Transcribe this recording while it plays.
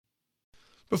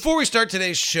Before we start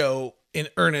today's show in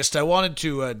earnest, I wanted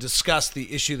to discuss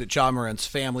the issue that Ja Morant's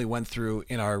family went through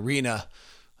in our arena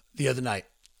the other night.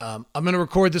 I'm going to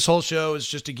record this whole show as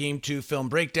just a Game 2 film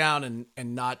breakdown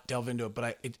and not delve into it,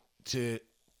 but to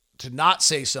not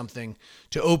say something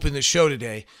to open the show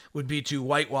today would be to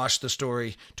whitewash the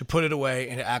story, to put it away,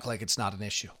 and to act like it's not an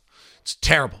issue. It's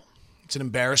terrible. It's an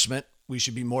embarrassment. We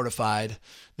should be mortified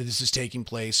that this is taking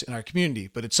place in our community.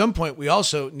 But at some point, we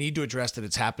also need to address that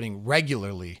it's happening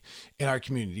regularly in our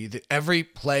community, that every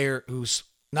player who's,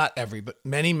 not every, but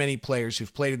many, many players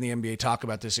who've played in the NBA talk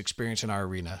about this experience in our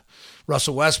arena.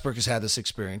 Russell Westbrook has had this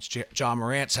experience. Ja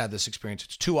Morant's had this experience.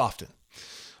 It's too often.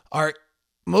 Our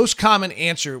most common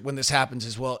answer when this happens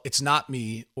is, well, it's not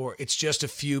me, or it's just a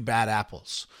few bad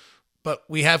apples. But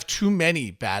we have too many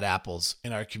bad apples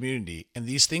in our community, and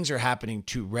these things are happening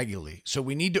too regularly. So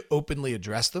we need to openly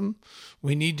address them.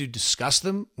 We need to discuss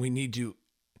them. We need to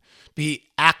be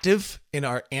active in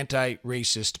our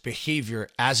anti-racist behavior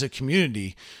as a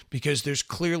community, because there's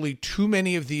clearly too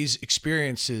many of these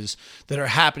experiences that are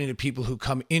happening to people who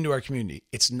come into our community.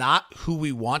 It's not who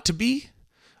we want to be.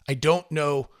 I don't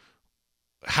know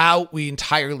how we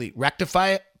entirely rectify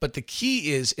it, but the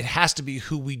key is it has to be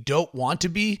who we don't want to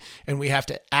be, and we have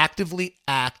to actively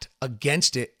act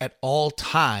against it at all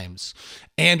times.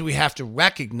 And we have to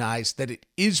recognize that it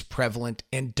is prevalent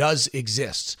and does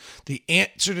exist. The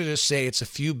answer to just say it's a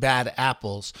few bad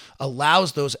apples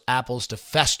allows those apples to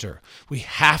fester. We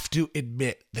have to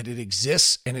admit that it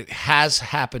exists, and it has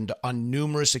happened on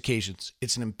numerous occasions.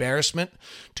 It's an embarrassment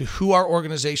to who our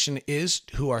organization is,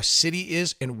 who our city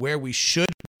is, and where we should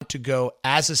want to go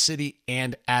as a city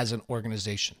and as an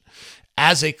organization.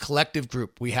 As a collective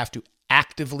group, we have to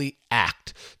actively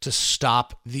act to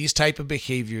stop these type of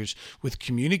behaviors with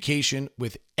communication,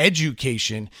 with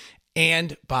education,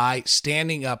 and by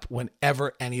standing up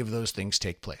whenever any of those things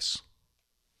take place.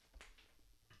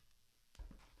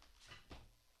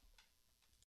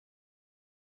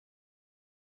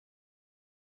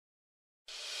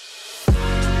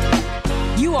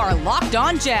 You are Locked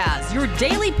On Jazz, your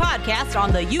daily podcast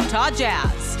on the Utah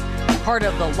Jazz. Part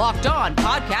of the Locked On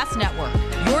Podcast Network,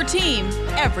 your team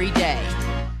every day.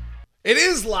 It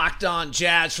is Locked On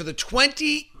Jazz for the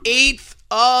 28th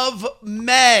of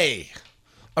May.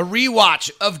 A rewatch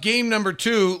of game number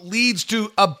 2 leads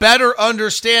to a better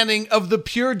understanding of the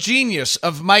pure genius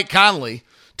of Mike Conley.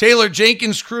 Taylor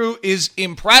Jenkins' crew is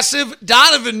impressive.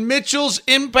 Donovan Mitchell's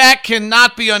impact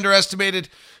cannot be underestimated.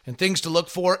 And things to look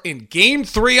for in Game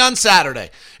 3 on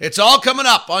Saturday. It's all coming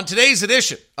up on today's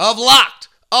edition of Locked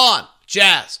On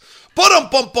Jazz. Pow!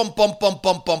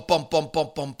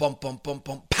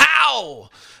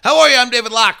 How are you? I'm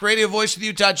David Locke, radio voice of the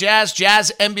Utah Jazz,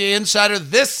 Jazz NBA insider.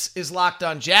 This is Locked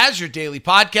On Jazz, your daily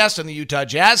podcast on the Utah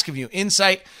Jazz, giving you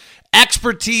insight,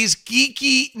 expertise,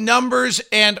 geeky numbers,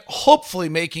 and hopefully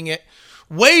making it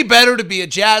way better to be a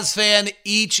Jazz fan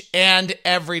each and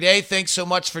every day. Thanks so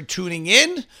much for tuning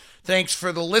in. Thanks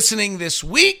for the listening this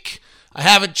week. I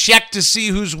haven't checked to see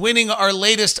who's winning our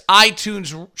latest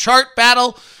iTunes chart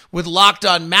battle with Locked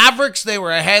On Mavericks. They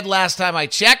were ahead last time I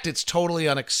checked. It's totally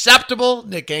unacceptable.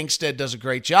 Nick Angstead does a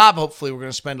great job. Hopefully we're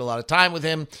going to spend a lot of time with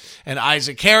him and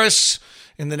Isaac Harris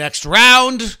in the next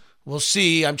round. We'll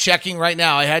see. I'm checking right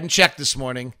now. I hadn't checked this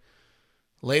morning.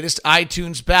 Latest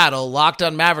iTunes battle, Locked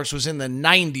On Mavericks was in the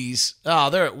 90s.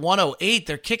 Oh, they're at 108.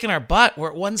 They're kicking our butt. We're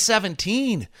at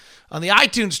 117 on the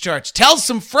iTunes charts. Tell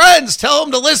some friends. Tell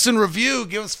them to listen, review.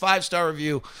 Give us a 5-star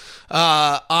review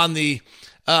on the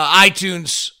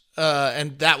iTunes,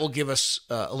 and that will give us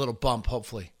a little bump,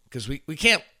 hopefully, because we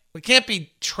can't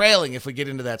be trailing if we get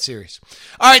into that series.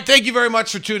 All right, thank you very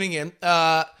much for tuning in.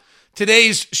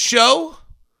 Today's show,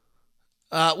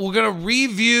 we're going to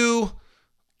review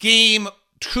Game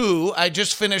 2. I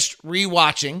just finished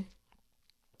rewatching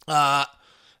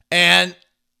and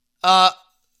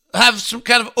have some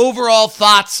kind of overall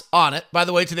thoughts on it. By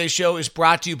the way, today's show is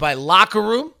brought to you by Locker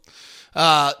Room.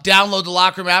 Download the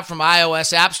Locker Room app from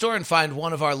iOS App Store and find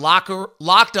one of our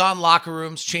Locked On Locker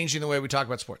Rooms, changing the way we talk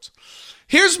about sports.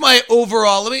 Here's my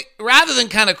overall, rather than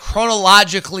kind of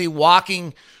chronologically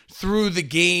walking through the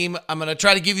game, I'm going to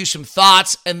try to give you some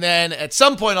thoughts, and then at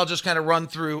some point I'll just kind of run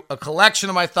through a collection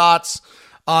of my thoughts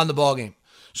on the ballgame.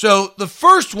 So the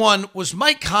first one was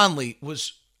Mike Conley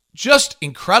was just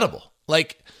incredible.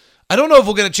 Like, I don't know if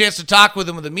we'll get a chance to talk with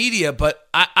him with the media, but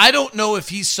I don't know if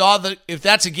he saw if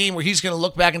that's a game where he's going to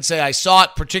look back and say, I saw it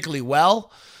particularly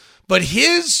well. But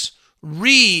his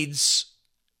reads,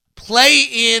 play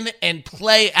in and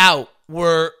play out,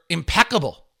 were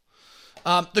impeccable.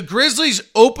 The Grizzlies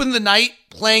opened the night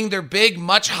playing their big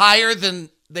much higher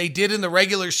than they did in the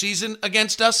regular season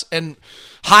against us. And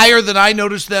higher than I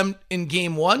noticed them in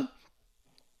game one.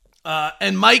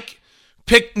 And Mike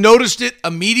noticed it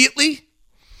immediately.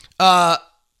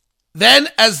 Then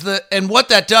what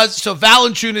that does, so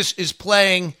Valancinus is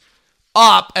playing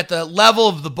up at the level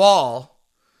of the ball,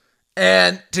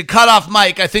 and to cut off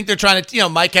Mike, I think they're trying to,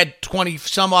 Mike had 20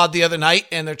 some odd the other night,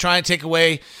 and they're trying to take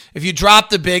away, if you drop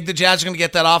the big, the Jazz are going to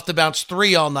get that off the bounce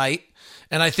 3 all night,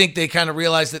 and I think they kind of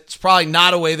realized that it's probably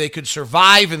not a way they could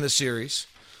survive in the series.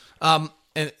 And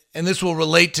this will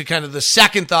relate to kind of the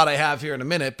second thought I have here in a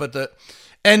minute,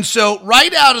 and so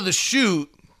right out of the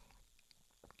shoot,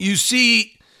 you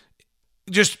see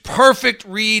just perfect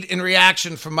read and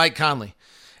reaction from Mike Conley.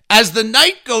 As the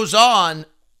night goes on,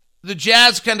 the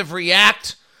Jazz kind of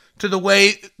react to the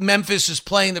way Memphis is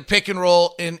playing the pick and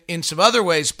roll in some other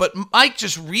ways, but Mike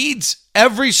just reads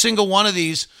every single one of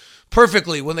these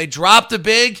perfectly. When they dropped the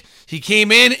big, he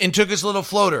came in and took his little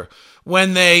floater.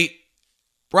 When they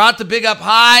brought the big up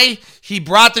high, he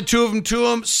brought the two of them to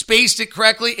him, spaced it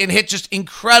correctly, and hit just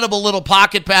incredible little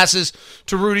pocket passes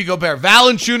to Rudy Gobert.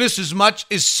 Valancinus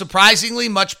is surprisingly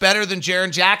much better than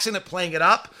Jaren Jackson at playing it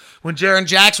up. When Jaren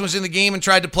Jackson was in the game and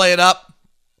tried to play it up,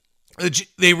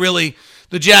 the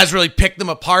Jazz really picked them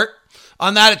apart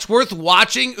on that. It's worth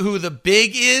watching who the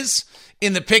big is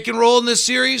in the pick and roll in this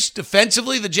series.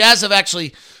 Defensively, the Jazz have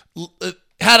actually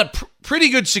had a pretty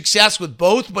good success with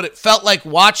both, but it felt like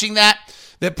watching that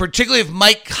particularly if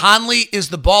Mike Conley is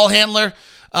the ball handler,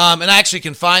 and I actually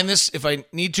can find this if I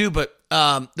need to, but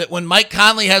that when Mike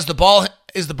Conley is the ball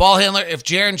handler, if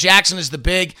Jaren Jackson is the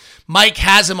big, Mike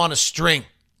has him on a string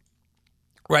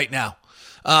right now.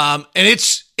 And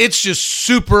it's just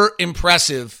super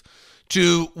impressive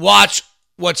to watch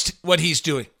what he's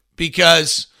doing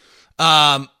because,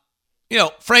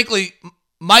 frankly,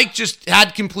 Mike just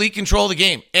had complete control of the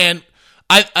game. And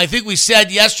I think we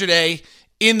said yesterday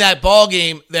in that ball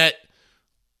game that,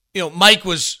 Mike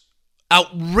was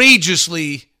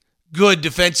outrageously good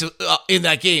defensive in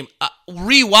that game.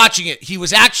 Rewatching it, he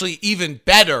was actually even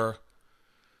better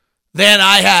than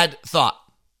I had thought.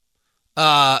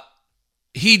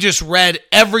 He just read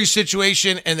every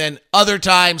situation and then other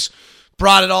times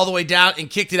brought it all the way down and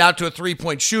kicked it out to a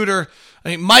three-point shooter. I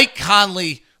mean, Mike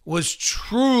Conley was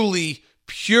truly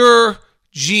pure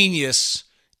genius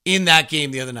in that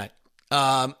game the other night.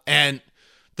 And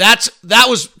that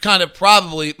was kind of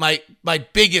probably my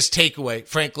biggest takeaway,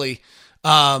 frankly,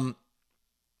 in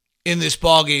this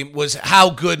ball game was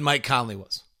how good Mike Conley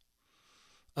was.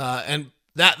 And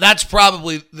that's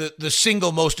probably the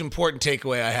single most important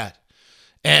takeaway I had.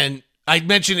 And I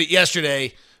mentioned it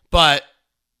yesterday, but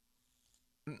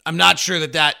I'm not sure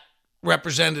that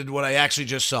represented what I actually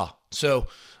just saw. So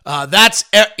that's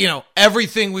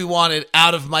everything we wanted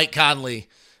out of Mike Conley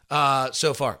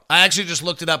so far. I actually just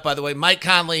looked it up, by the way. Mike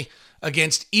Conley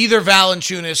against either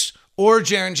Valancinus or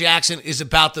Jaren Jackson is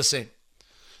about the same.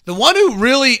 The one who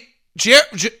really,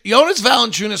 Jonas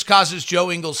Valancinus causes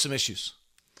Joe Ingles some issues.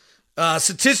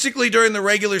 Statistically, during the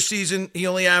regular season, he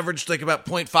only averaged like about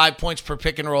 0.5 points per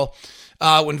pick and roll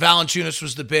when Valancinus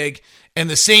was the big. And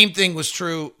the same thing was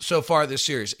true so far this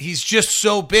series. He's just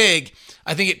so big,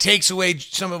 I think it takes away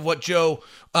some of what Joe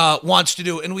wants to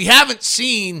do. And we haven't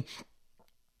seen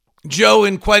Joe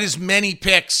in quite as many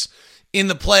picks in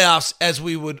the playoffs as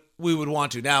we would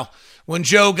want to. Now, when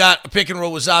Joe got a pick and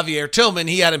roll with Xavier Tillman,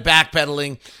 he had him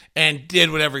backpedaling and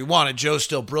did whatever he wanted. Joe's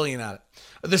still brilliant at it.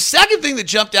 The second thing that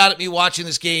jumped out at me watching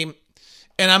this game,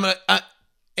 and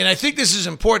I think this is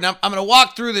important, I'm going to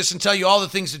walk through this and tell you all the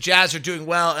things the Jazz are doing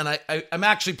well, and I'm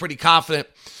actually pretty confident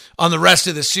on the rest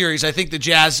of the series. I think the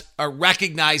Jazz are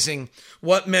recognizing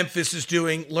what Memphis is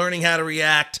doing, learning how to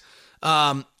react.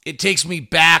 It takes me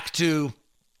back to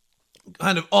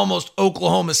kind of almost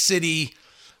Oklahoma City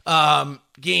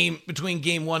game between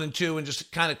game 1 and 2 and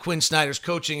just kind of Quinn Snyder's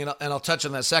coaching, and I'll touch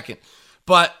on that second.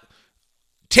 But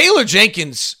Taylor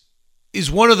Jenkins is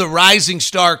one of the rising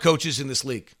star coaches in this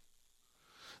league.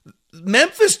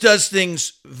 Memphis does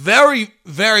things very,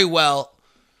 very well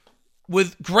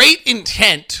with great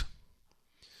intent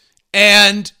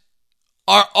and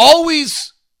are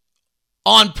always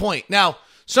on point. Now,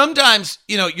 sometimes,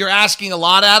 you're asking a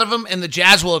lot out of them and the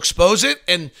Jazz will expose it,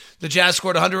 and the Jazz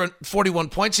scored 141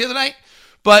 points the other night.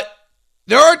 But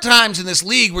there are times in this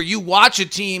league where you watch a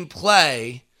team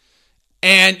play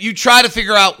and you try to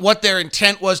figure out what their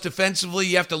intent was defensively.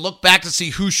 You have to look back to see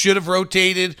who should have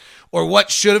rotated or what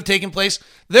should have taken place.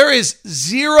 There is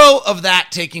zero of that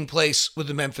taking place with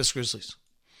the Memphis Grizzlies.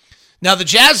 Now, the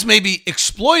Jazz may be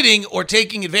exploiting or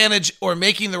taking advantage or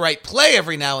making the right play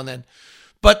every now and then,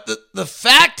 but the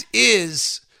fact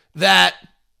is that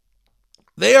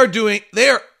they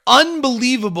are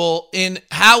unbelievable in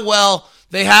how well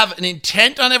They have an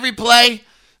intent on every play.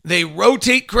 They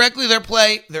rotate correctly their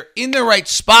play. They're in the right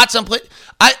spots on play.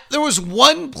 There was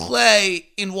one play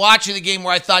in watching the game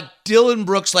where I thought Dylan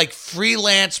Brooks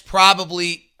freelance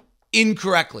probably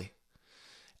incorrectly.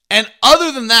 And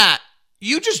other than that,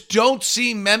 you just don't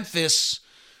see Memphis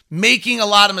making a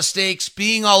lot of mistakes,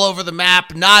 being all over the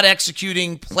map, not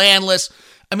executing, planless.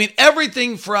 I mean,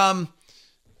 everything from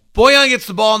Bojan gets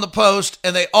the ball in the post,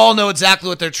 and they all know exactly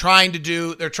what they're trying to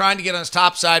do. They're trying to get on his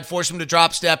top side, force him to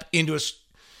drop step into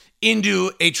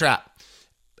a trap.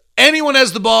 Anyone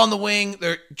has the ball in the wing,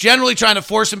 they're generally trying to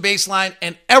force him baseline,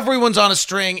 and everyone's on a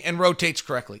string and rotates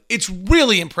correctly. It's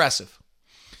really impressive.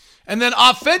 And then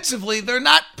offensively, they're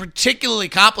not particularly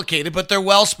complicated, but they're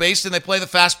well-spaced, and they play the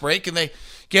fast break, and they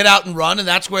get out and run, and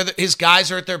that's where his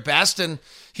guys are at their best, and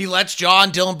he lets Jaw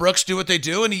and Dylan Brooks do what they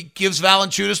do, and he gives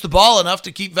Valancinus the ball enough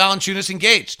to keep Valancinus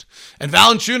engaged. And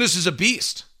Valancinus is a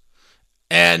beast.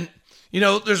 And,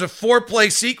 there's a 4-play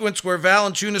sequence where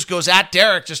Valancinus goes at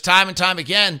Derek just time and time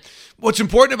again. What's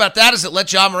important about that is it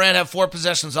let Ja Morant have 4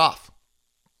 possessions off.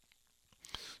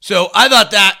 So I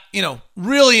thought that,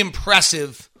 really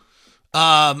impressive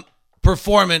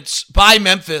performance by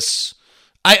Memphis.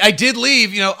 I did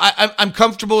leave, I'm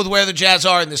comfortable with where the Jazz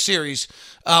are in the series.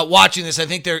 Watching this, I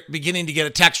think they're beginning to get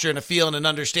a texture and a feel and an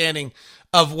understanding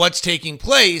of what's taking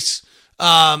place.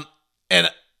 And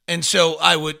so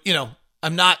I would,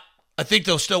 I think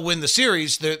they'll still win the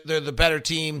series. They're the better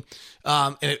team.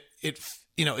 And it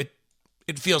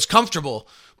feels comfortable,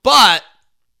 but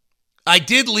I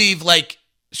did leave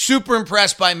super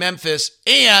impressed by Memphis.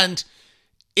 And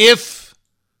if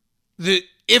the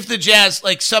Jazz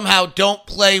somehow don't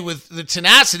play with the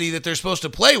tenacity that they're supposed to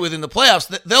play with in the playoffs,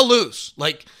 they'll lose.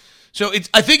 So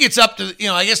I think it's up to,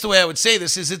 I guess the way I would say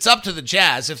this is it's up to the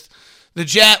Jazz. If the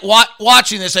Jazz,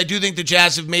 watching this, I do think the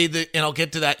Jazz have made and I'll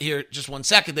get to that here just 1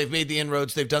 second. They've made the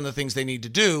inroads. They've done the things they need to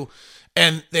do.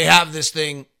 And they have this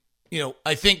thing,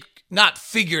 I think not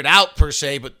figured out per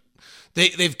se, but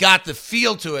they've got the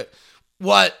feel to it.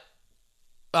 What,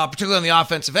 particularly on the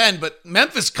offensive end, but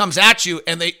Memphis comes at you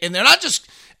and they're not just,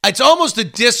 it's almost a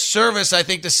disservice, I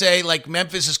think, to say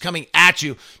Memphis is coming at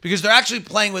you because they're actually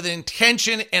playing with an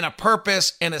intention and a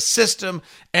purpose and a system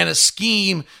and a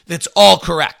scheme that's all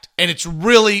correct. And it's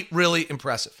really, really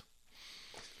impressive.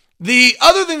 The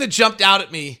other thing that jumped out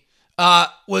at me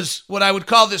was what I would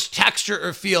call this texture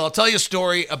or feel. I'll tell you a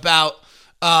story about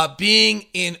being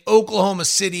in Oklahoma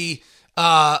City,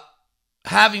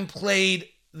 having played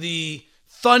the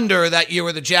Thunder that year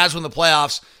where the Jazz won the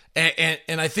playoffs.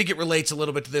 And I think it relates a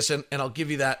little bit to this, and I'll give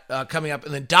you that coming up.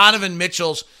 And then Donovan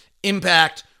Mitchell's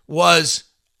impact was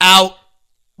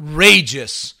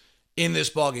outrageous in this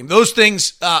ballgame. Those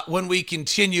things, when we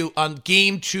continue on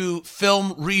Game 2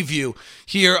 film review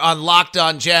here on Locked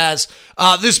On Jazz.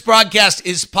 This broadcast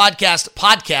is podcast,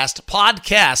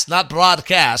 not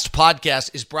broadcast.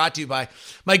 Podcast is brought to you by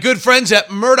my good friends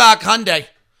at Murdoch Hyundai.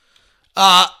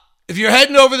 If you're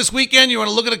heading over this weekend, you want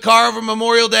to look at a car over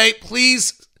Memorial Day,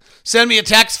 please send me a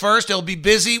text first. It'll be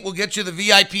busy. We'll get you the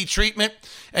VIP treatment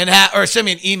or send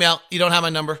me an email. You don't have my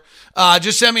number.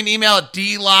 Just send me an email at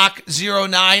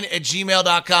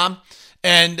dlock09@gmail.com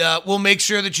and we'll make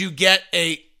sure that you get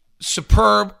a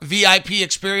superb VIP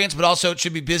experience, but also it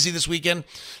should be busy this weekend.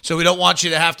 So we don't want you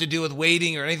to have to deal with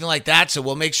waiting or anything like that. So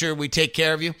we'll make sure we take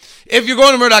care of you. If you're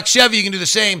going to Murdoch Chevy, you can do the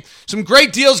same. Some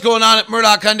great deals going on at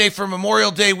Murdoch Hyundai for Memorial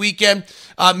Day weekend.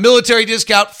 Military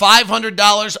discount,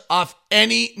 $500 off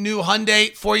any new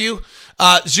Hyundai for you.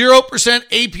 0%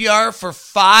 APR for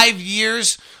 5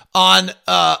 years on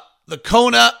the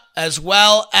Kona as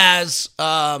well as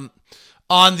on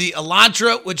the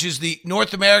Elantra, which is the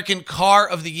North American Car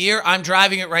of the Year. I'm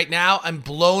driving it right now. I'm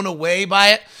blown away by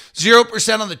it.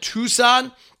 0% on the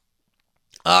Tucson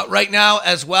right now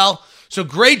as well. So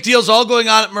great deals all going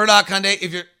on at Murdoch Hyundai.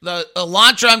 If the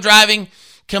Elantra I'm driving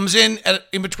comes in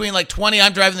between $20.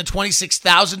 I'm driving the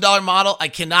 $26,000 model. I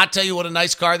cannot tell you what a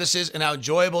nice car this is and how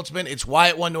enjoyable it's been. It's why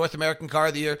it won North American Car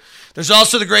of the Year. There's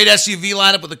also the great SUV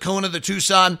lineup with the Kona, the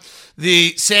Tucson,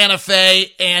 the Santa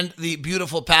Fe, and the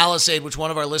beautiful Palisade, which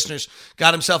one of our listeners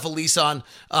got himself a lease on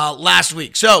last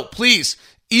week. So please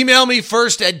email me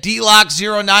first at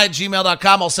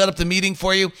dlock09@gmail.com. I'll set up the meeting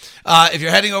for you. If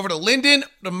you're heading over to Linden,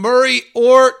 to Murray,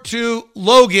 or to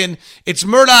Logan, it's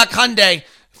Murdoch Hyundai,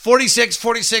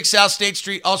 4646 South State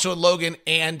Street, also in Logan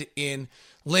and in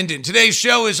Linden. Today's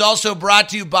show is also brought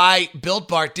to you by Built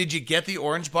Bar. Did you get the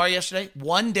orange bar yesterday?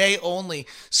 1 day only.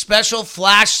 Special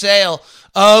flash sale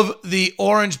of the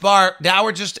orange bar. Now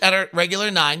we're just at our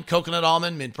regular 9. Coconut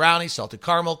almond, mint brownie, salted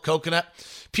caramel, coconut,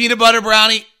 peanut butter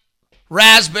brownie,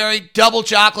 raspberry, double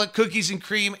chocolate, cookies and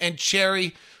cream, and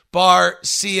cherry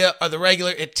Barcia are the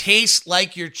regular. It tastes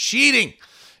like you're cheating.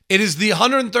 It is the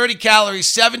 130 calories,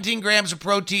 17 grams of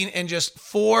protein, and just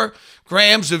 4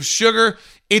 grams of sugar.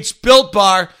 It's Built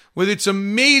Bar with its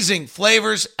amazing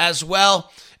flavors as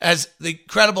well as the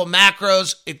incredible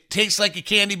macros. It tastes like a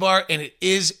candy bar, and it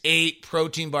is a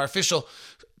protein bar. Official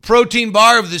protein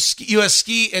bar of the U.S.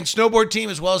 ski and snowboard team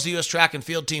as well as the U.S. track and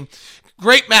field team.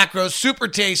 Great macros, super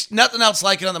taste, nothing else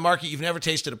like it on the market. You've never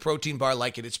tasted a protein bar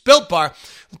like it. It's Built Bar.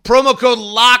 Promo code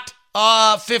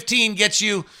LOCKED15 gets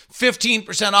you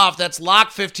 15% off. That's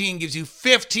LOCK15 gives you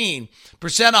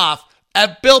 15% off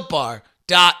at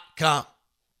BuiltBar.com.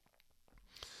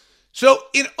 So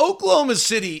in Oklahoma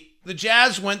City, the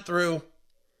Jazz went through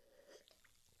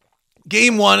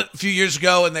game 1 a few years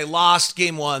ago, and they lost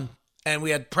game 1. And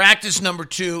we had practice number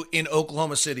 2 in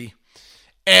Oklahoma City.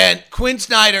 And Quinn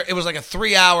Snyder, it was like a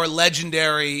 3-hour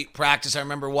legendary practice. I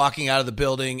remember walking out of the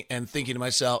building and thinking to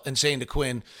myself and saying to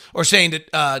Quinn, or saying to,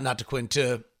 not to Quinn,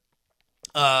 to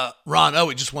Ron, oh,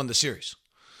 we just won the series.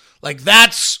 Like,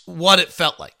 that's what it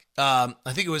felt like. I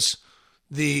think it was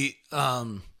the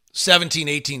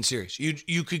 17-18 series.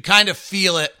 You could kind of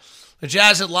feel it. The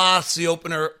Jazz had lost the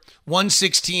opener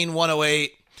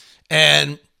 116-108,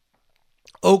 and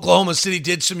Oklahoma City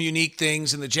did some unique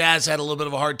things, and the Jazz had a little bit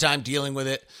of a hard time dealing with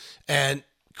it. And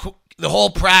the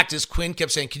whole practice, Quinn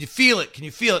kept saying, can you feel it? Can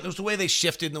you feel it? And it was the way they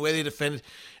shifted and the way they defended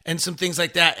and some things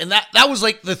like that. And that was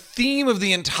like the theme of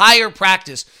the entire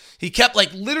practice. He kept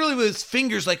like literally with his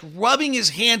fingers, like rubbing his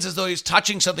hands as though he was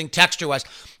touching something texture-wise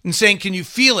and saying, can you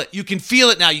feel it? You can feel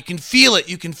it now. You can feel it.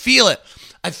 You can feel it.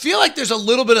 I feel like there's a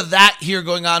little bit of that here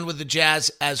going on with the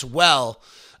Jazz as well.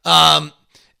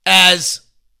 As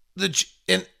the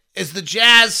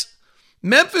Jazz,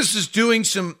 Memphis is doing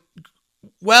some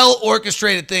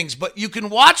well-orchestrated things, but you can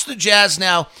watch the Jazz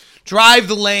now drive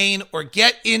the lane or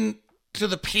get into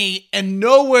the paint and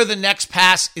know where the next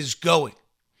pass is going.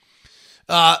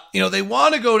 They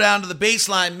want to go down to the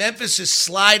baseline. Memphis is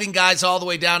sliding guys all the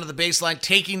way down to the baseline,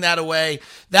 taking that away.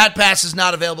 That pass is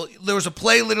not available. There was a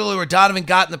play literally where Donovan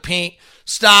got in the paint,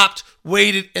 stopped,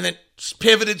 waited, and then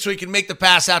pivoted so he could make the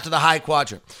pass out to the high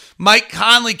quadrant. Mike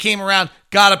Conley came around,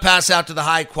 got a pass out to the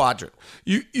high quadrant.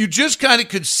 You just kind of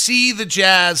could see the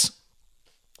Jazz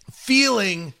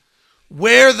feeling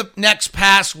where the next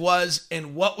pass was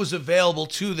and what was available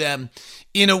to them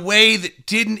in a way that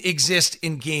didn't exist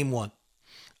in game 1.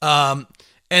 And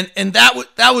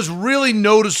that was really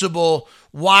noticeable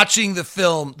watching the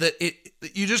film, that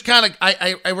you just kind of,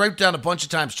 I wrote down a bunch of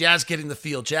times, Jazz getting the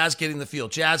feel, Jazz getting the feel,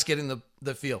 Jazz getting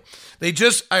the feel. They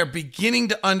just are beginning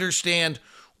to understand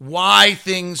why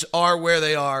things are where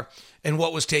they are and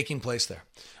what was taking place there.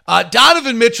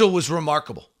 Donovan Mitchell was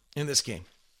remarkable in this game.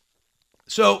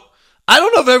 So I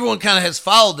don't know if everyone kind of has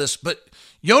followed this, but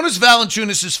Jonas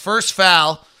Valancinus' first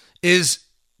foul is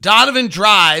Donovan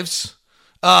drives,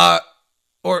 throws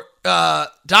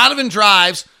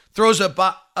a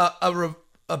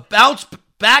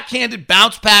backhanded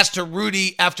bounce pass to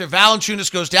Rudy after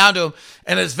Valancinus goes down to him,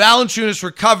 and as Valancinus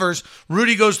recovers,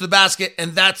 Rudy goes to the basket,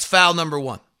 and that's foul number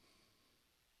 1.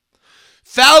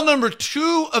 Foul number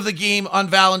 2 of the game on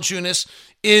Valancinus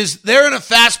is they're in a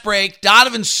fast break.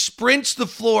 Donovan sprints the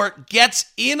floor, gets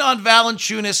in on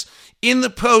Valancinus in the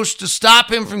post to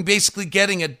stop him from basically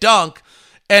getting a dunk,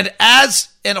 and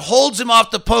holds him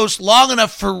off the post long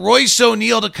enough for Royce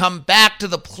O'Neal to come back to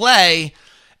the play.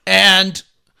 And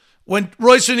when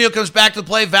Royce O'Neal comes back to the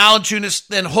play, Valancinus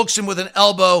then hooks him with an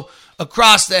elbow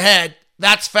across the head.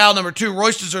 That's foul number 2.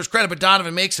 Royce deserves credit, but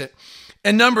Donovan makes it.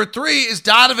 And number 3 is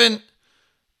Donovan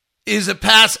is a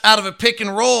pass out of a pick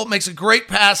and roll, makes a great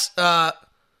pass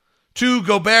to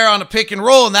Gobert on a pick and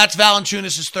roll, and that's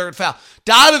Valancinus' third foul.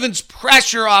 Donovan's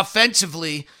pressure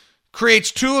offensively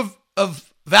creates 2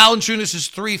 of Valancinus'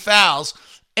 3 fouls,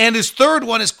 and his third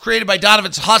one is created by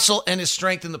Donovan's hustle and his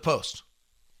strength in the post.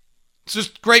 It's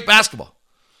just great basketball.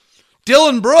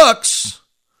 Dylan Brooks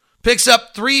picks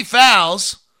up 3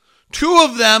 fouls, 2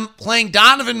 of them playing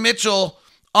Donovan Mitchell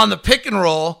on the pick and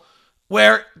roll,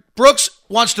 where Brooks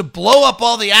wants to blow up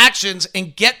all the actions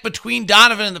and get between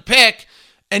Donovan and the pick,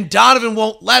 and Donovan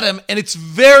won't let him. And it's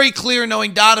very clear,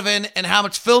 knowing Donovan and how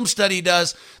much film study he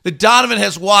does, that Donovan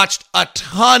has watched a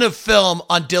ton of film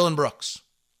on Dylan Brooks.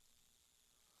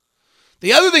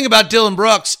 The other thing about Dylan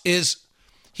Brooks is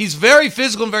he's very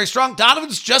physical and very strong.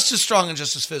 Donovan's just as strong and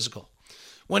just as physical.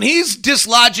 When he's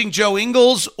dislodging Joe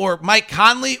Ingles or Mike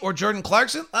Conley or Jordan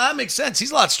Clarkson, that makes sense.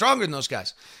 He's a lot stronger than those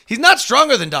guys. He's not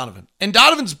stronger than Donovan. And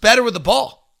Donovan's better with the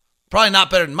ball. Probably not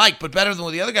better than Mike, but better than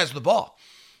with the other guys with the ball.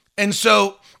 And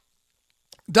so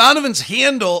Donovan's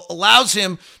handle allows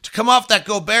him to come off that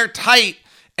Gobert tight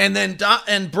And then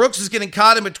and Brooks is getting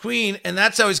caught in between, and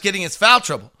that's how he's getting his foul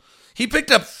trouble. He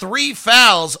picked up 3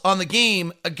 fouls on the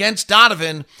game against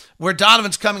Donovan, where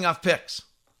Donovan's coming off picks.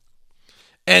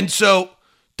 And so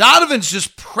Donovan's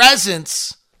just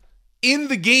presence in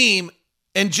the game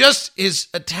and just his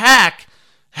attack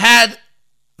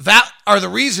are the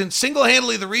reason,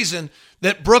 single-handedly the reason,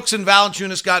 that Brooks and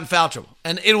Valancinus got in foul trouble.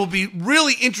 And it will be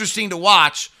really interesting to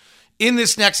watch in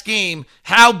this next game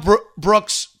how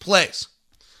Brooks plays.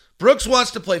 Brooks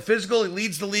wants to play physical. He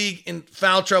leads the league in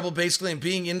foul trouble, basically, and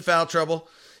being in foul trouble.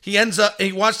 He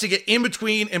wants to get in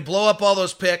between and blow up all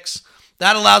those picks.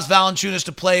 That allows Valancinus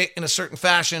to play in a certain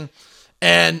fashion.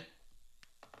 And,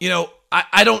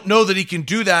 I don't know that he can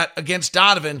do that against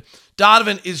Donovan.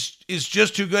 Donovan is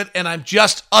just too good, and I'm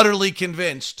just utterly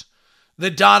convinced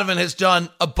that Donovan has done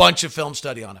a bunch of film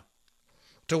study on him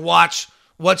to watch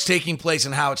what's taking place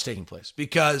and how it's taking place,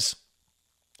 because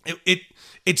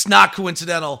it's not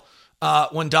coincidental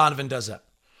when Donovan does that.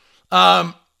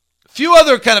 Few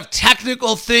other kind of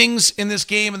technical things in this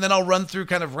game, and then I'll run through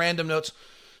kind of random notes.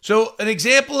 So an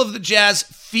example of the Jazz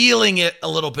feeling it a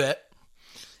little bit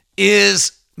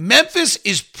is Memphis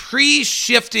is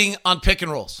pre-shifting on pick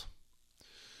and rolls.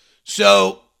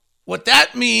 So what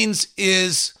that means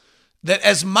is that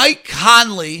as Mike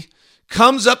Conley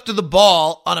comes up to the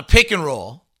ball on a pick and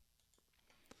roll,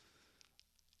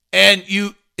 and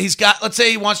he's got, let's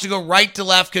say he wants to go right to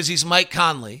left because he's Mike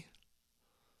Conley,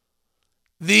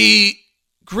 the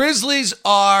Grizzlies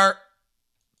are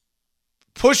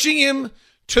pushing him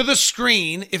to the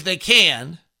screen if they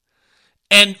can,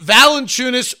 and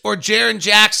Valancinus or Jaren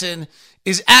Jackson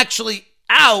is actually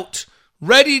out,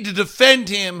 ready to defend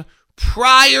him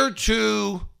prior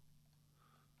to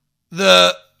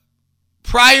the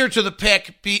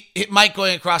pick, Mike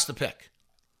going across the pick.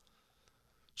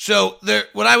 So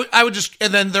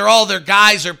and then their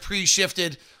guys are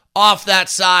pre-shifted off that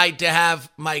side to have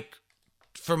Mike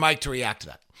to react to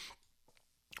that,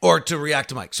 or to react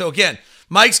to Mike. So again,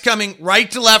 Mike's coming right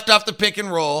to left off the pick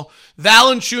and roll.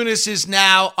 Valancinus is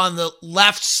now on the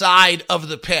left side of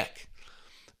the pick.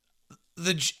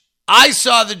 I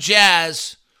saw the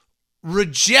Jazz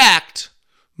reject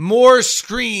more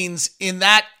screens in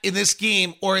this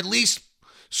game, or at least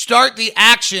start the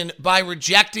action by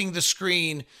rejecting the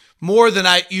screen more than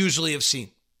I usually have seen.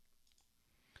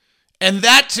 And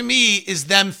that to me is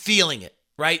them feeling it,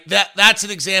 right? That's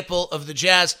an example of the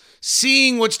Jazz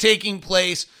seeing what's taking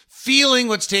place, feeling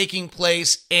what's taking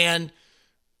place, and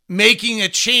making a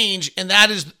change. And that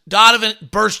is Donovan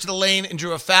burst to the lane and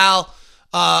drew a foul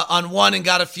on one and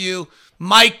got a few.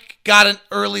 Mike got a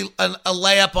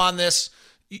layup on this.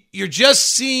 You're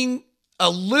just seeing a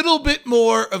little bit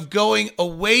more of going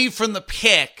away from the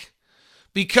pick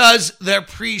because they're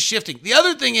pre-shifting. The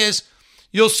other thing is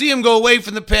you'll see them go away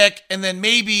from the pick, and then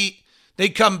maybe they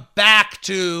come back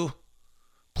to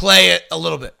play it a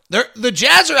little bit. The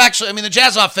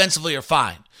Jazz offensively are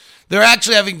fine. They're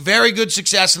actually having very good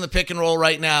success in the pick and roll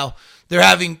right now. They're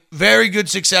having very good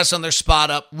success on their spot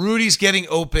up. Rudy's getting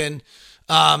open.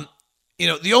 The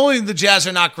only thing the Jazz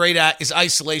are not great at is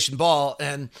isolation ball.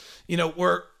 And,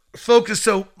 we're focused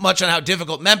so much on how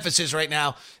difficult Memphis is right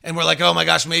now. And we're like, oh my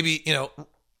gosh, maybe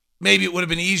it would have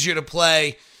been easier to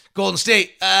play Golden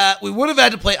State. We would have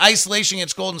had to play isolation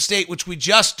against Golden State, which we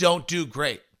just don't do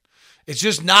great. It's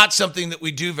just not something that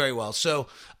we do very well. So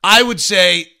I would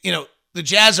say, the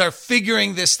Jazz are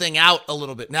figuring this thing out a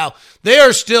little bit. Now, they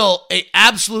are still an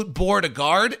absolute bore to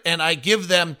guard, and I give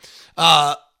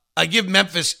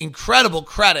Memphis incredible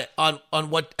credit on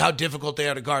how difficult they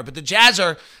are to guard. But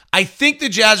I think the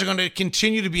Jazz are going to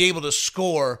continue to be able to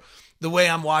score the way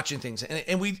I'm watching things.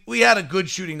 And we had a good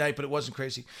shooting night, but it wasn't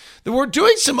crazy. Then we're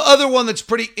doing some other one that's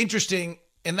pretty interesting,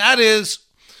 and that is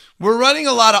we're running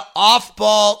a lot of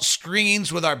off-ball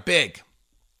screens with our big.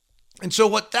 And so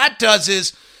what that does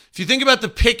is, if you think about the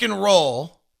pick and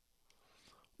roll,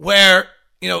 where,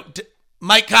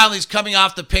 Mike Conley's coming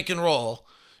off the pick and roll,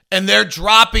 and they're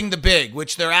dropping the big,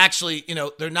 which they're actually,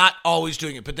 they're not always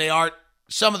doing it, but they are,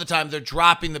 some of the time, they're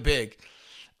dropping the big.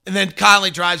 And then Conley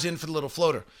drives in for the little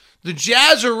floater. The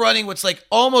Jazz are running what's like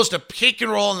almost a pick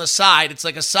and roll on the side. It's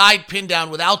like a side pin down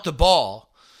without the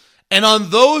ball. And on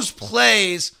those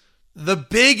plays, the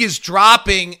big is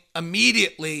dropping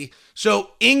immediately.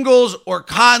 So Ingles or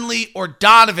Conley or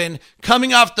Donovan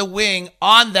coming off the wing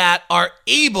on that are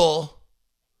able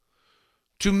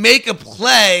to make a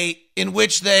play in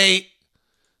which they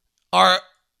are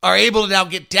able to now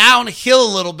get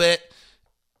downhill a little bit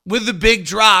with the big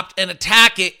dropped and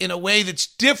attack it in a way that's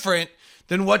different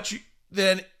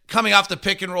than coming off the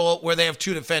pick and roll where they have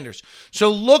two defenders.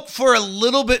 So look for a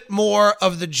little bit more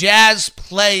of the Jazz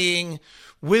playing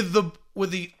with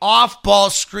the off-ball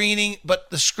screening, but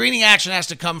the screening action has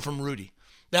to come from Rudy.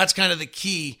 That's kind of the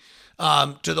key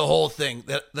to the whole thing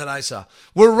that I saw.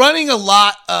 We're running a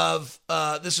lot of,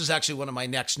 this is actually one of my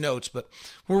next notes, but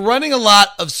we're running a lot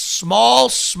of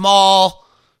small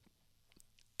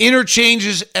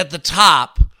interchanges at the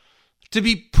top. To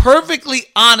be perfectly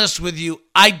honest with you,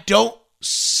 I don't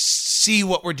see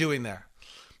what we're doing there.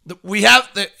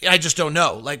 I just don't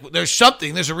know. Like, there's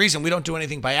a reason we don't do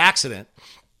anything by accident.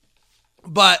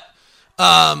 But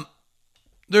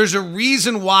there's a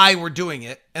reason why we're doing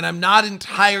it, and I'm not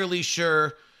entirely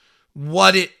sure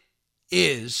what it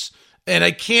is. And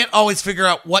I can't always figure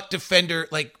out what defender,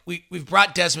 like we've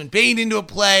brought Desmond Bane into a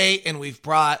play, and we've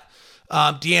brought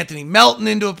DeAnthony Melton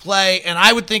into a play. And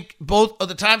I would think both of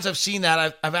the times I've seen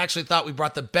that, I've actually thought we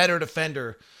brought the better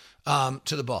defender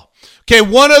to the ball. Okay,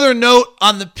 one other note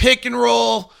on the pick and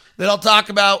roll that I'll talk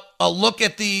about. I'll look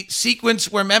at the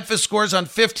sequence where Memphis scores on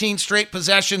 15 straight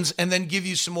possessions and then give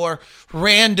you some more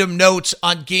random notes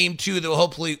on game 2 that will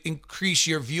hopefully increase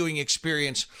your viewing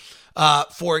experience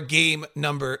for game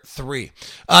number 3.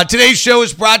 Today's show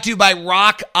is brought to you by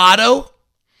Rock Auto.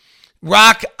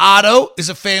 Rock Auto is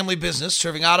a family business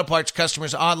serving auto parts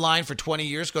customers online for 20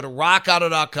 years. Go to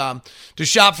rockauto.com to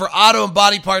shop for auto and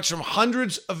body parts from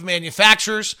hundreds of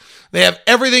manufacturers. They have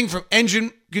everything from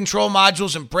engine control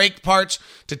modules and brake parts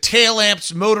to tail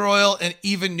lamps, motor oil, and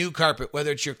even new carpet.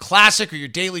 Whether it's your classic or your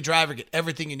daily driver, get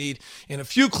everything you need in a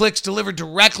few clicks delivered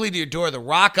directly to your door. The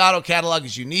Rock Auto catalog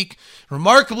is unique,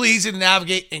 remarkably easy to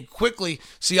navigate, and quickly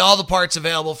see all the parts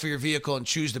available for your vehicle and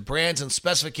choose the brands and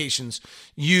specifications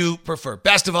you prefer.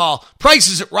 Best of all,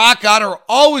 prices at Rock Auto are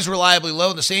always reliably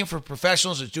low, and the same for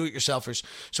professionals as do-it-yourselfers.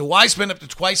 So why spend up to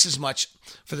twice as much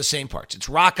for the same parts? It's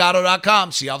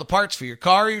rockauto.com. See all the parts for your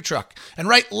car or your truck. And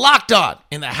write Locked On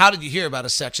in the How Did You Hear About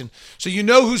Us section so you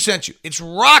know who sent you. It's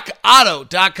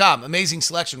rockauto.com. Amazing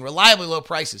selection, reliably low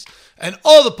prices, and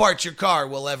all the parts your car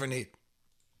will ever need.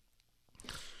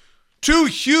 2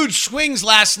 huge swings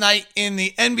last night in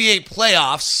the NBA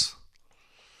playoffs.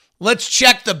 Let's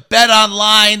check the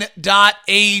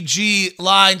betonline.ag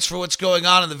lines for what's going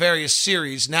on in the various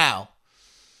series now.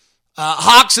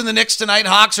 Hawks and the Knicks tonight.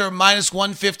 Hawks are minus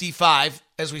 155.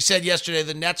 As we said yesterday,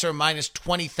 the Nets are minus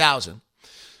 20,000.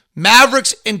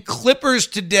 Mavericks and Clippers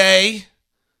today.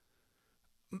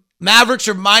 Mavericks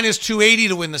are minus 280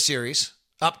 to win the series,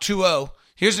 up 2-0.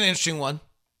 Here's an interesting one.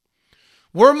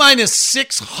 We're minus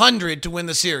 600 to win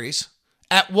the series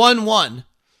at 1-1.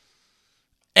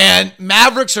 And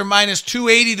Mavericks are minus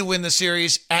 280 to win the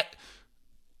series at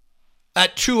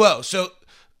 2-0. So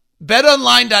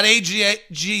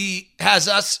betonline.ag has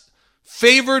us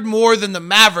favored more than the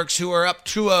Mavericks, who are up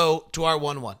 2-0 to our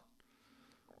 1-1.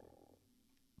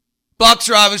 Bucks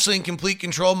are obviously in complete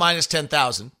control, minus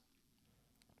 10,000.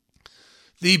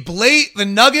 The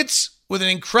Nuggets with an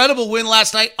incredible win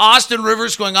last night. Austin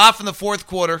Rivers going off in the fourth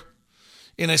quarter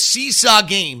in a seesaw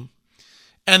game.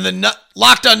 And the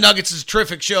Locked On Nuggets is a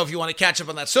terrific show if you want to catch up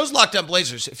on that. So is Locked On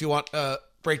Blazers if you want a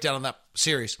breakdown on that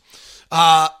series.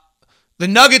 The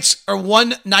Nuggets are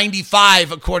 195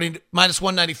 minus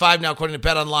 195 now according to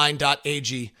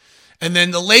betonline.ag. And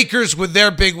then the Lakers with their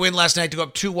big win last night to go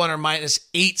up 2-1 are minus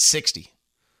 860.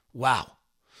 Wow.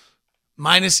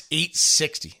 Minus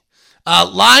 860.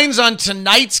 Lines on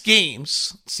tonight's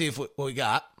games. Let's see what we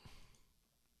got.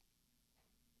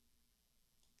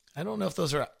 I don't know if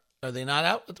those are they not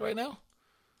out right now?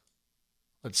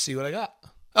 Let's see what I got.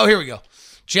 Oh, here we go.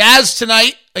 Jazz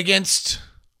tonight against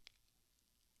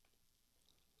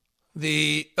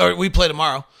we play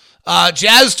tomorrow.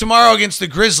 Jazz tomorrow against the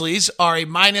Grizzlies are a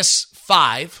minus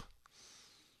 5.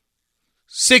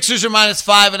 Sixers are minus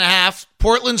 5.5.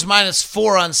 Portland's minus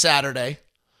 4 on Saturday.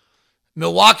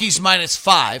 Milwaukee's minus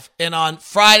 5. And on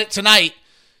Friday tonight,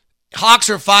 Hawks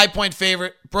are a 5-point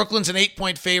favorite. Brooklyn's an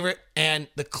 8-point favorite. And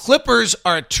the Clippers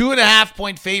are a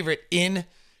 2.5-point favorite in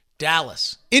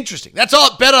Dallas. Interesting. That's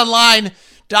all at betonline.ag.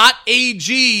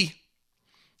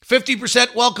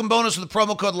 50% welcome bonus with the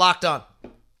promo code Locked On.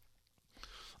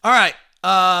 All right.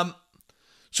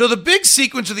 So the big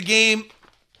sequence of the game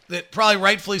that probably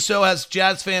rightfully so has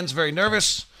Jazz fans very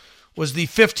nervous was the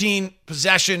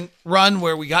 15-possession run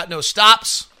where we got no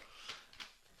stops.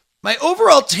 My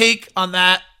overall take on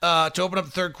that to open up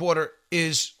the third quarter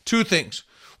is 2 things.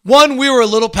 One, we were a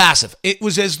little passive. It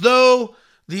was as though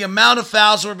the amount of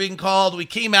fouls were being called. We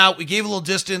came out. We gave a little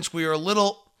distance. We were a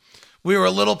little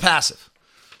passive.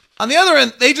 On the other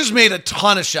end, they just made a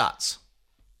ton of shots.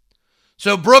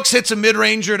 So Brooks hits a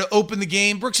mid-ranger to open the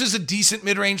game. Brooks is a decent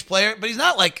mid-range player, but he's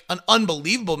not like an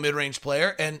unbelievable mid-range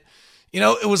player. And, you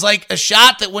know, it was like a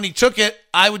shot that when he took it,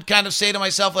 I would kind of say to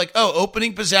myself like, oh,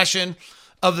 opening possession,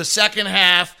 of the second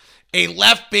half, a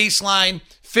left baseline,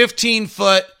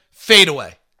 15-foot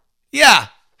fadeaway. Yeah,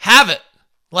 have it.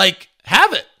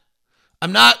 Have it.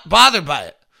 I'm not bothered by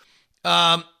it.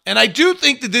 And I do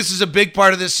think that this is a big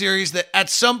part of this series that at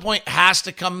some point has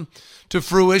to come to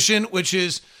fruition, which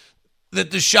is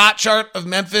that the shot chart of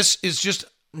Memphis is just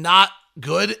not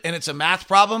good, and it's a math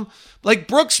problem.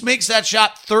 Brooks makes that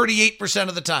shot 38%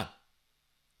 of the time.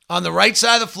 On the right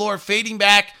side of the floor, fading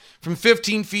back from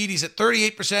 15 feet, he's at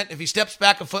 38%. If he steps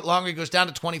back a foot longer, he goes down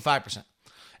to 25%.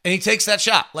 And he takes that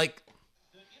shot.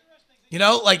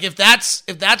 If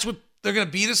that's what they're going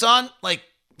to beat us on,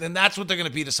 then that's what they're going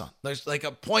to beat us on. There's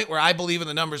a point where I believe in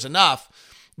the numbers enough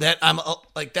that I'm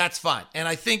that's fine. And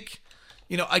I think,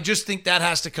 I just think that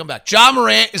has to come back. Ja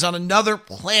Morant is on another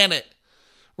planet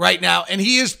right now, and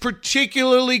he is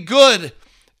particularly good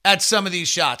at some of these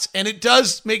shots. And it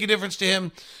does make a difference to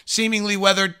him, seemingly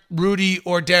whether Rudy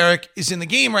or Derek is in the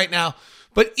game right now.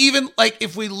 But even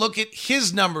if we look at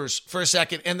his numbers for a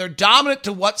second, and they're dominant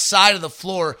to what side of the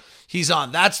floor he's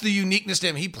on. That's the uniqueness to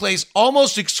him. He plays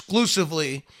almost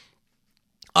exclusively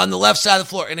on the left side of the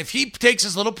floor. And if he takes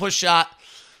his little push shot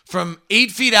from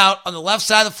 8 feet out on the left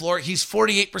side of the floor, he's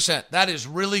 48%. That is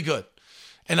really good.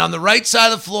 And on the right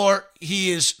side of the floor,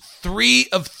 he is 3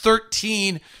 of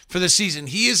 13 for the season.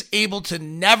 He is able to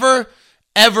never,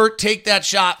 ever take that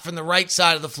shot from the right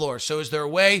side of the floor. So is there a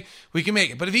way we can make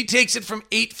it? But if he takes it from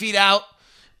 8 feet out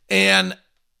and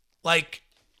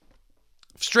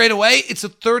straight away, it's a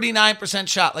 39%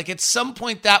 shot. At some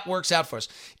point, that works out for us.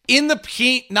 In the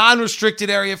paint non-restricted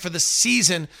area for the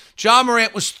season, Ja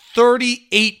Morant was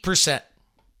 38%.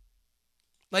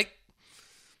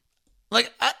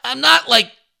 I'm not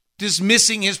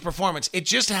dismissing his performance. It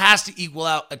just has to equal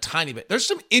out a tiny bit. There's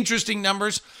some interesting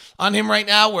numbers on him right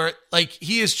now where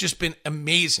he has just been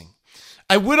amazing.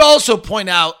 I would also point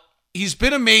out he's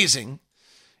been amazing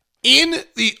in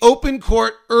the open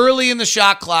court early in the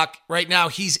shot clock. Right now,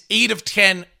 he's 8 of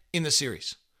 10 in the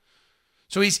series.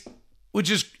 So he's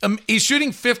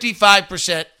shooting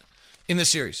 55% in the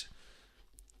series.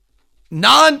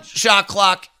 Non-shot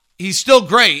clock, he's still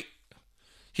great.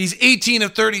 He's 18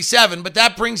 of 37, but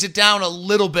that brings it down a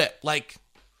little bit.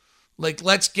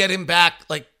 Let's get him back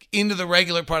into the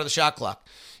regular part of the shot clock.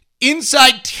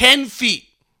 Inside 10 feet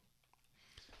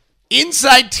in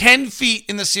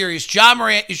the series, Ja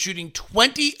Morant is shooting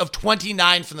 20 of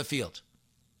 29 from the field.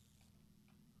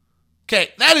 Okay,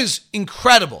 that is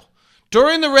incredible.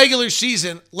 During the regular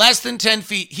season, less than 10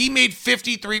 feet, he made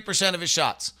 53% of his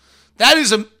shots. That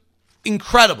is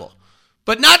incredible.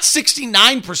 But not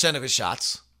 69% of his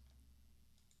shots.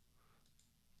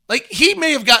 He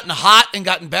may have gotten hot and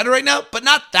gotten better right now, but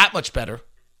not that much better.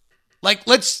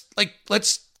 Let's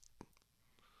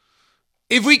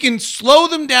if we can slow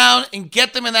them down and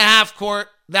get them in the half court,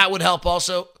 that would help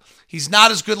also. He's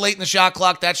not as good late in the shot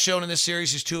clock. That's shown in this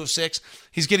series. He's 2 of 6.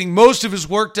 He's getting most of his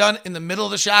work done in the middle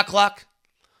of the shot clock.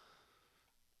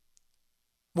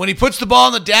 When he puts the ball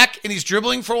on the deck and he's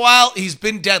dribbling for a while, he's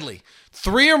been deadly.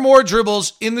 3 or more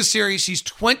dribbles in the series. He's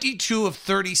 22 of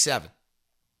 37.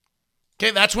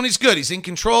 Okay, that's when he's good. He's in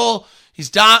control. He's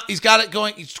got it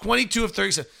going. He's 22 of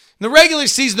 37. In the regular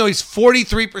season, though, he's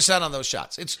 43% on those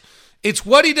shots. It's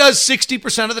what he does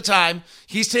 60% of the time.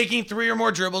 He's taking 3 or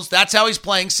more dribbles. That's how he's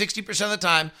playing 60% of the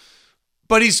time.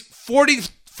 But he's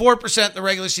 44% in the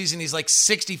regular season. He's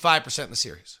 65% in the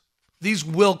series. These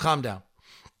will calm down.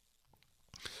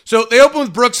 So they open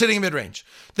with Brooks hitting mid-range.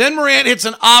 Then Morant hits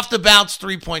an off-the-bounce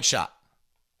three-point shot.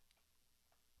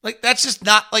 That's just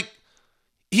not,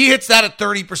 he hits that at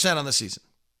 30% on the season.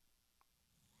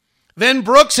 Then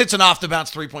Brooks hits an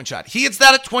off-the-bounce three-point shot. He hits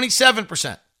that at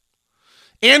 27%.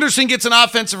 Anderson gets an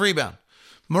offensive rebound.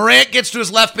 Morant gets to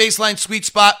his left baseline sweet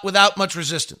spot without much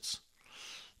resistance.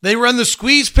 They run the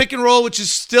squeeze pick and roll, which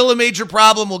is still a major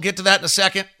problem. We'll get to that in a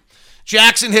second.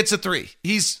 Jackson hits a 3.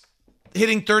 He's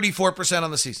hitting 34%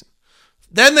 on the season.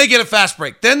 Then they get a fast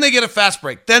break. Then they get a fast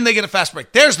break. Then they get a fast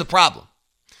break. There's the problem.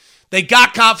 They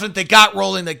got confident. They got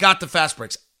rolling. They got the fast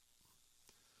breaks.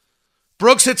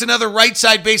 Brooks hits another right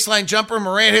side baseline jumper.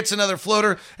 Morant hits another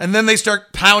floater. And then they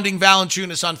start pounding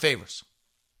Valancinus on favors.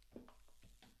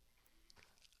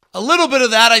 A little bit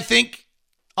of that, I think.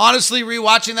 Honestly,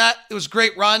 rewatching that, it was a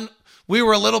great run. We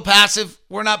were a little passive.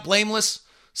 We're not blameless.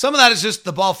 Some of that is just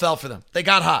the ball fell for them. They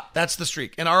got hot. That's the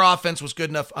streak. And our offense was good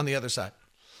enough on the other side.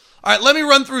 All right, let me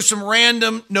run through some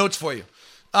random notes for you.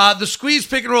 The squeeze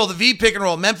pick and roll, the V pick and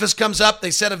roll. Memphis comes up.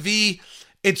 They set a V.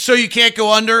 It's so you can't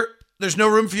go under. There's no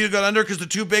room for you to go under because the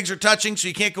two bigs are touching, so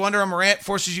you can't go under on Morant.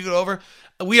 Forces you to go over.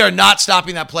 We are not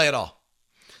stopping that play at all.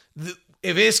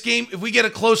 If we get a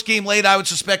close game late, I would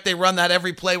suspect they run that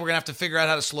every play. We're going to have to figure out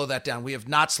how to slow that down. We have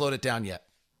not slowed it down yet.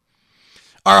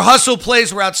 Our hustle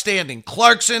plays were outstanding.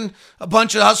 Clarkson, a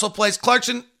bunch of hustle plays.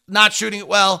 Clarkson not shooting it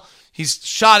well. He's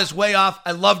shot his way off.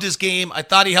 I loved his game. I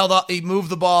thought he moved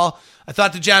the ball. I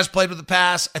thought the Jazz played with the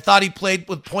pass. I thought he played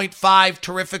with 0.5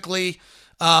 terrifically.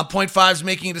 0.5's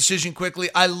making a decision quickly.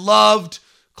 I loved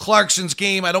Clarkson's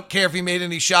game. I don't care if he made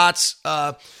any shots.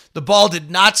 The ball did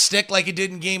not stick like it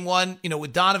did in game one.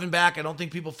 With Donovan back, I don't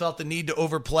think people felt the need to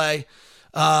overplay.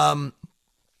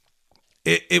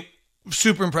 It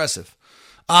super impressive.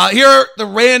 Here are the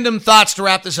random thoughts to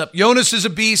wrap this up. Jonas is a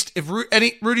beast. If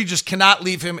Rudy just cannot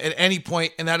leave him at any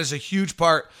point, and that is a huge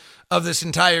part of this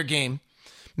entire game.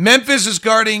 Memphis is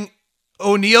guarding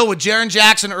O'Neal with Jaren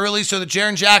Jackson early so that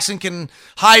Jaren Jackson can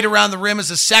hide around the rim as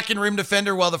a second rim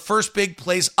defender while the first big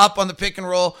plays up on the pick and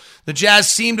roll. The Jazz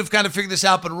seem to have kind of figured this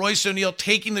out, but Royce O'Neal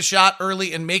taking the shot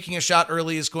early and making a shot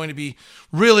early is going to be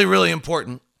really, really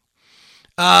important.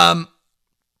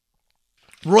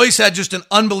 Royce had just an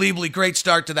unbelievably great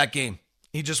start to that game.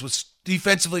 He just was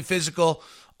defensively physical,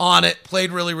 on it,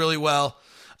 played really, really well.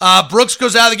 Brooks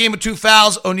goes out of the game with 2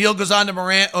 fouls. O'Neal goes on to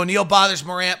Morant. O'Neal bothers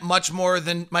Morant much more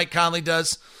than Mike Conley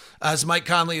does, as Mike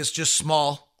Conley is just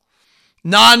small.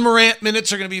 Non-Morant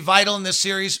minutes are going to be vital in this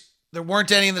series. There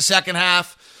weren't any in the second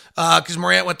half because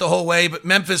Morant went the whole way, but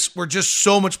Memphis, we're just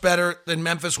so much better than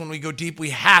Memphis when we go deep. We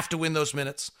have to win those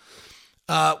minutes.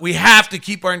 We have to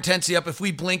keep our intensity up. If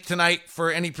we blink tonight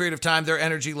for any period of time, their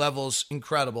energy level's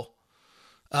incredible.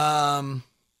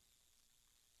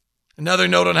 Another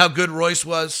note on how good Royce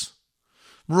was.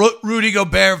 Rudy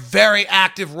Gobert, very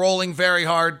active, rolling very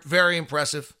hard, very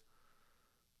impressive.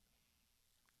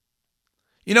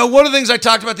 One of the things I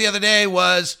talked about the other day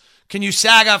was, can you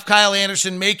sag off Kyle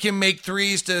Anderson, make him make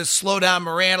threes to slow down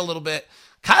Morant a little bit?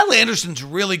 Kyle Anderson's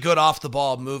really good off the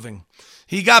ball moving.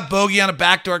 He got bogey on a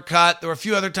backdoor cut. There were a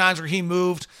few other times where he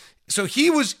moved. So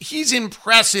he's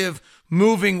impressive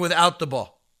moving without the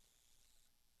ball.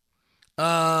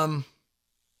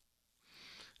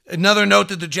 Another note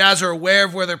that the Jazz are aware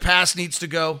of where their pass needs to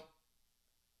go.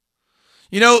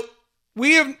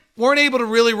 We weren't able to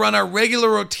really run our regular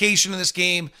rotation in this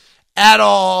game at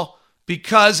all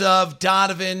because of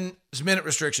Donovan's minute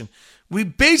restriction. We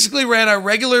basically ran our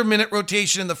regular minute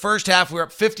rotation in the first half. We were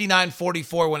up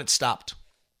 59-44 when it stopped.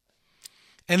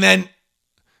 And then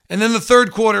the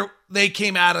third quarter, they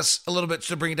came at us a little bit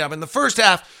to bring it down. But in the first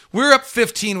half, we were up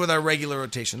 15 with our regular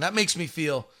rotation. That makes me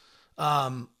feel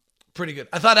pretty good.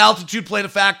 I thought altitude played a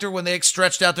factor when they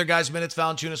stretched out their guys' minutes.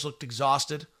 Valancinus looked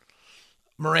exhausted.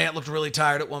 Morant looked really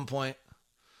tired at one point.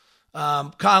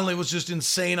 Conley was just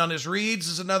insane on his reads,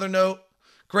 is another note.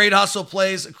 Great hustle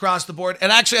plays across the board.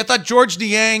 And actually, I thought George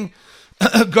Niang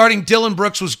guarding Dylan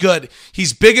Brooks was good.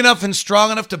 He's big enough and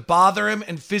strong enough to bother him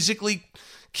and physically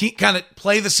kind of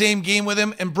play the same game with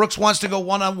him. And Brooks wants to go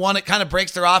one-on-one. It kind of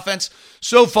breaks their offense.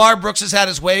 So far, Brooks has had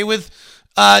his way with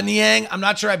Niang. I'm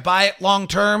not sure I buy it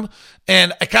long-term.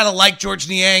 And I kind of like George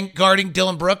Niang guarding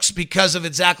Dylan Brooks because of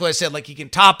exactly what I said. Like, he can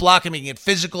top block him, he can get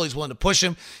physical, he's willing to push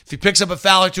him. If he picks up a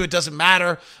foul or two, it doesn't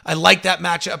matter. I like that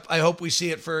matchup. I hope we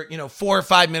see it for 4 or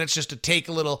 5 minutes just to take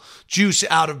a little juice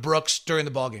out of Brooks during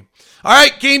the ballgame. All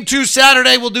right, Game 2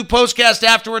 Saturday. We'll do postcast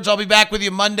afterwards. I'll be back with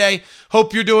you Monday.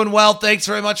 Hope you're doing well. Thanks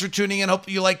very much for tuning in. Hope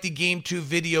you like the Game 2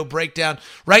 video breakdown.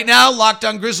 Right now, Locked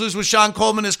On Grizzlies with Sean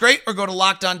Coleman is great, or go to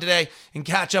Locked On today and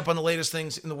catch up on the latest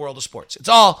things in the world of sports. It's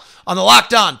all on the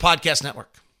Locked On Podcast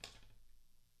Network.